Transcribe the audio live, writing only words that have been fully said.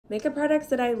Makeup products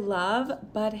that I love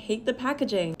but hate the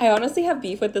packaging. I honestly have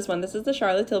beef with this one. This is the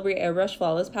Charlotte Tilbury Airbrush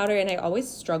Flawless Powder, and I always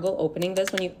struggle opening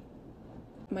this when you...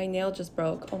 My nail just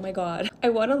broke. Oh my god. I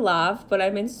want to laugh, but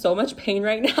I'm in so much pain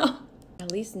right now.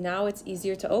 At least now it's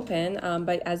easier to open,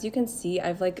 but as you can see,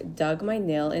 I've like dug my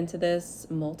nail into this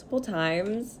multiple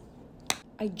times.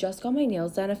 I just got my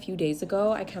nails done a few days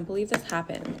ago. I can't believe this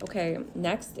happened. Okay,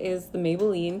 next is the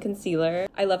Maybelline concealer.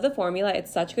 I love the formula.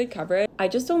 It's such good coverage. I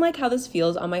just don't like how this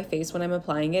feels on my face when I'm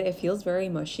applying it. It feels very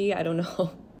mushy. I don't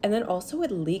know. And then also it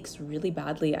leaks really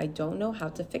badly. I don't know how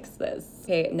to fix this.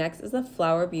 Okay, next is the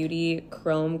Flower Beauty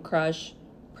Chrome Crush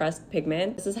Pressed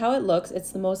Pigment. This is how it looks.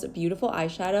 It's the most beautiful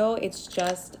eyeshadow. It's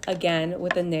just, again,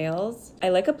 with the nails. I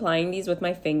like applying these with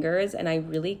my fingers, and I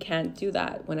really can't do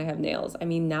that when I have nails. I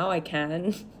mean, now I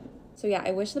can. So yeah,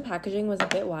 I wish the packaging was a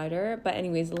bit wider, but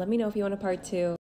anyways, let me know if you want a part 2.